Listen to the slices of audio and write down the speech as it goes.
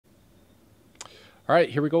All right,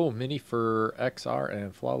 here we go. Mini for XR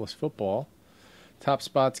and Flawless Football. Top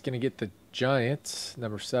spot's going to get the Giants.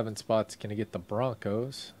 Number 7 spot's going to get the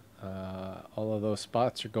Broncos. All of those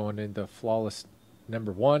spots are going into Flawless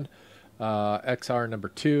number 1. XR number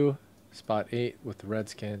 2. Spot 8 with the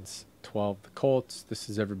Redskins. 12 the Colts. This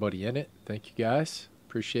is everybody in it. Thank you guys.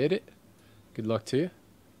 Appreciate it. Good luck to you.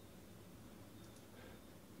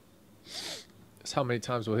 That's how many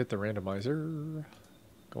times we'll hit the randomizer.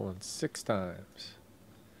 Going 6 times.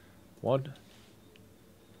 1,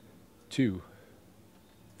 2,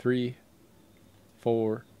 3,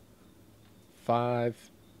 4,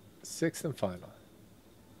 5, 6th and final.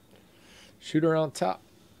 Shooter on top.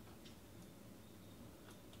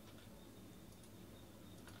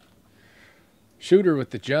 Shooter with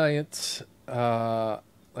the Giants.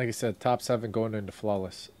 Like I said, top 7 going into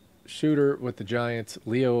Flawless. Shooter with the Giants.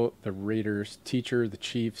 Leo the Raiders. Teacher the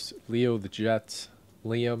Chiefs. Leo the Jets.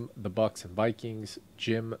 Liam the Bucks and Vikings.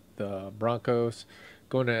 Jim the Broncos.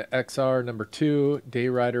 Going to XR number 2.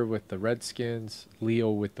 Dayrider with the Redskins. Leo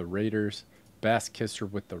with the Raiders. Bass Kisser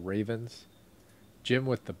with the Ravens. Jim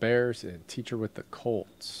with the Bears. And Teacher with the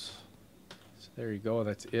Colts. So there you go.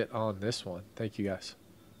 That's it on this one. Thank you guys.